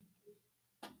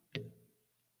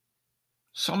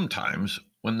Sometimes,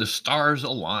 when the stars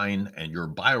align and your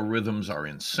biorhythms are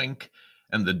in sync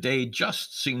and the day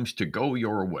just seems to go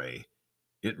your way,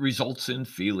 it results in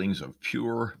feelings of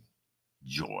pure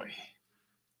joy.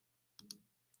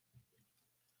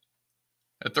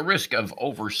 At the risk of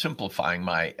oversimplifying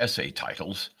my essay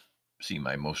titles, see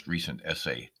my most recent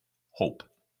essay, Hope,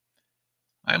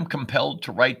 I am compelled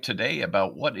to write today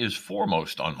about what is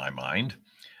foremost on my mind,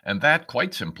 and that,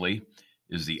 quite simply,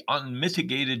 is the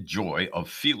unmitigated joy of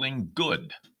feeling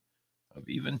good, of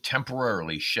even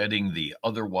temporarily shedding the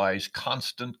otherwise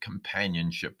constant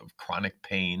companionship of chronic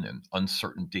pain and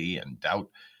uncertainty and doubt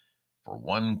for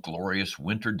one glorious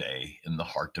winter day in the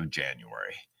heart of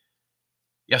January.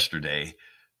 Yesterday,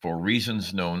 for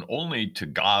reasons known only to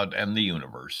God and the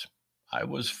universe, I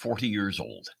was 40 years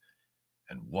old.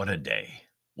 And what a day!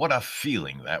 What a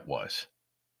feeling that was!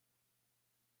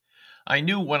 I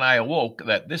knew when I awoke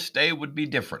that this day would be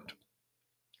different.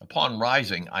 Upon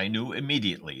rising, I knew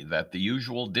immediately that the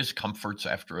usual discomforts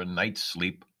after a night's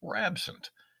sleep were absent.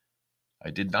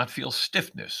 I did not feel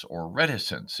stiffness or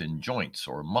reticence in joints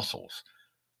or muscles.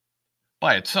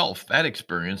 By itself, that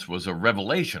experience was a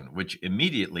revelation which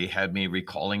immediately had me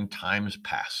recalling times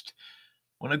past,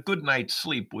 when a good night's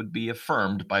sleep would be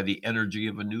affirmed by the energy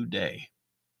of a new day.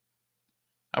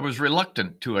 I was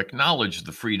reluctant to acknowledge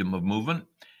the freedom of movement,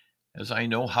 as I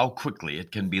know how quickly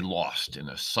it can be lost in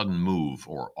a sudden move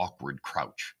or awkward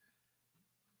crouch.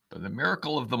 But the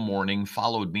miracle of the morning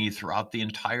followed me throughout the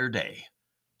entire day,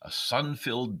 a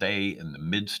sun-filled day in the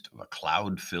midst of a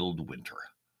cloud-filled winter.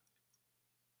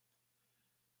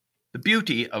 The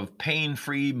beauty of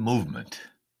pain-free movement.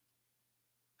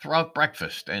 Throughout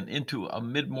breakfast and into a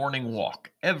mid-morning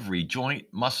walk, every joint,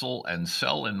 muscle, and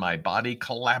cell in my body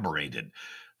collaborated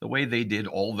the way they did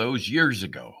all those years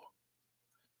ago.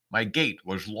 My gait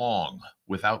was long,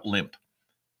 without limp,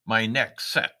 my neck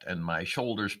set and my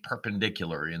shoulders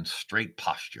perpendicular in straight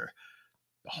posture.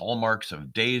 The hallmarks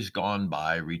of days gone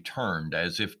by returned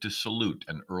as if to salute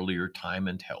an earlier time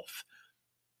and health.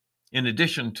 In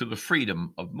addition to the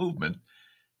freedom of movement,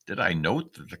 did I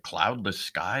note that the cloudless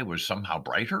sky was somehow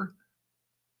brighter?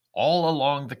 All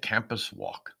along the campus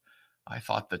walk, I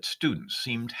thought that students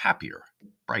seemed happier,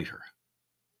 brighter.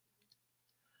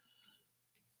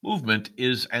 Movement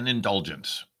is an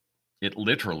indulgence. It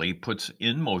literally puts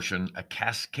in motion a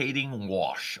cascading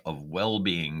wash of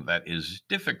well-being that is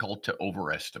difficult to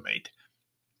overestimate.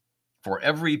 For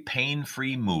every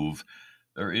pain-free move,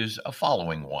 there is a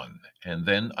following one, and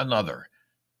then another,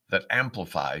 that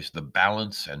amplifies the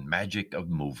balance and magic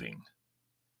of moving.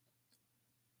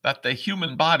 That the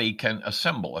human body can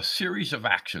assemble a series of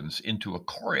actions into a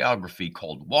choreography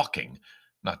called walking,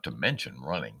 not to mention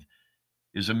running,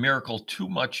 is a miracle too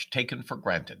much taken for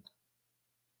granted.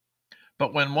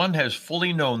 But when one has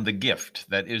fully known the gift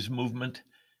that is movement,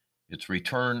 its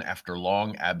return after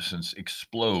long absence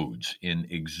explodes in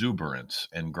exuberance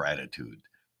and gratitude.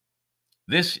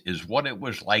 This is what it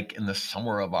was like in the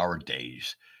summer of our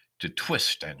days, to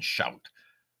twist and shout,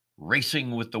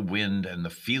 racing with the wind and the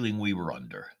feeling we were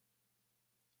under.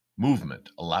 Movement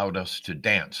allowed us to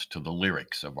dance to the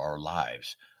lyrics of our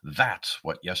lives. That's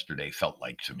what yesterday felt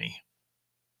like to me.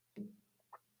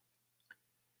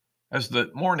 As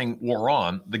the morning wore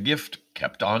on, the gift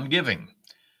kept on giving.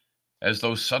 As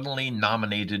though suddenly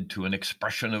nominated to an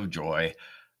expression of joy,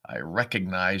 I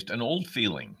recognized an old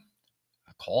feeling,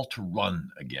 a call to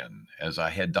run again, as I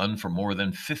had done for more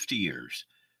than 50 years,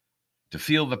 to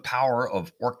feel the power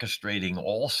of orchestrating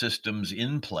all systems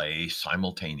in play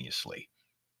simultaneously.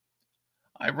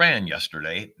 I ran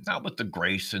yesterday, not with the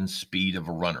grace and speed of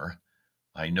a runner.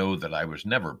 I know that I was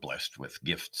never blessed with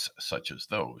gifts such as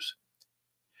those,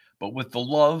 but with the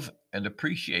love and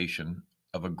appreciation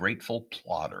of a grateful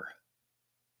plodder.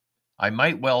 I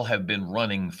might well have been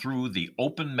running through the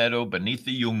open meadow beneath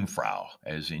the Jungfrau,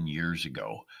 as in years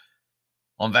ago.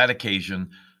 On that occasion,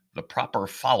 the proper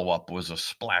follow-up was a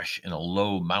splash in a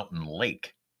low mountain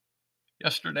lake.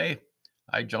 Yesterday,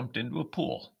 I jumped into a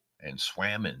pool and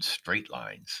swam in straight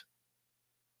lines.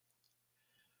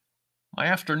 My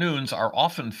afternoons are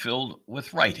often filled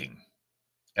with writing,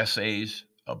 essays,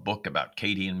 a book about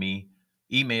Katie and me,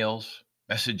 emails,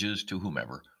 messages to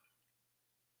whomever.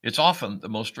 It's often the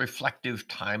most reflective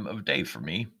time of day for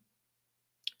me.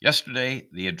 Yesterday,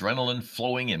 the adrenaline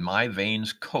flowing in my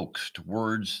veins coaxed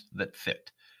words that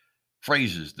fit,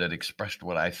 phrases that expressed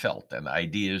what I felt, and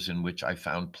ideas in which I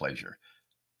found pleasure.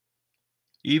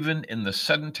 Even in the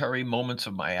sedentary moments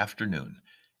of my afternoon,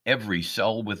 every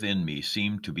cell within me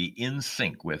seemed to be in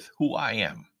sync with who I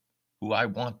am, who I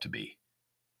want to be.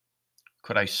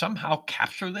 Could I somehow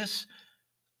capture this?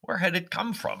 Where had it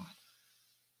come from?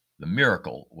 The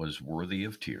miracle was worthy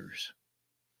of tears.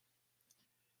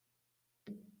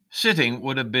 Sitting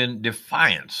would have been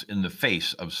defiance in the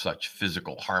face of such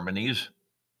physical harmonies.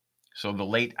 So the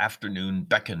late afternoon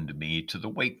beckoned me to the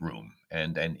weight room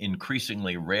and an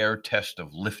increasingly rare test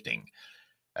of lifting,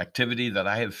 activity that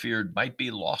I have feared might be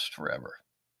lost forever.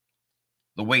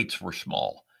 The weights were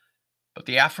small, but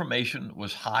the affirmation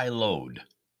was high load.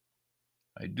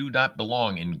 I do not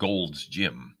belong in Gold's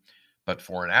Gym, but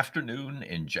for an afternoon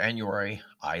in January,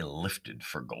 I lifted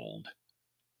for gold.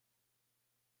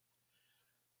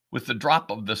 With the drop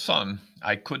of the sun,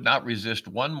 I could not resist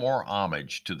one more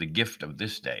homage to the gift of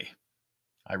this day.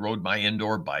 I rode my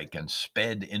indoor bike and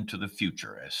sped into the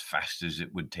future as fast as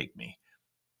it would take me.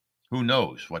 Who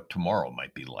knows what tomorrow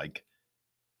might be like?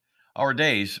 Our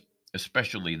days,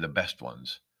 especially the best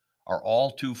ones, are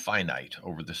all too finite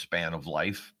over the span of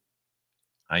life.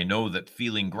 I know that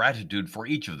feeling gratitude for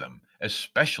each of them,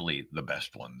 especially the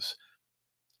best ones,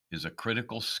 is a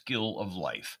critical skill of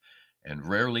life and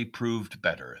rarely proved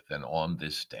better than on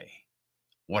this day.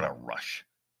 What a rush.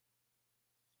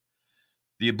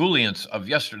 The ebullience of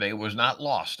yesterday was not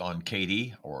lost on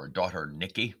Katie or daughter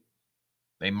Nikki.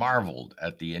 They marveled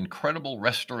at the incredible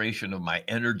restoration of my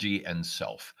energy and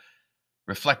self,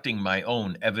 reflecting my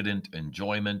own evident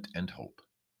enjoyment and hope.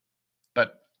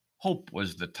 But hope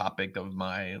was the topic of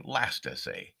my last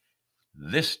essay.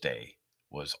 This day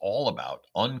was all about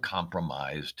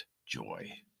uncompromised joy.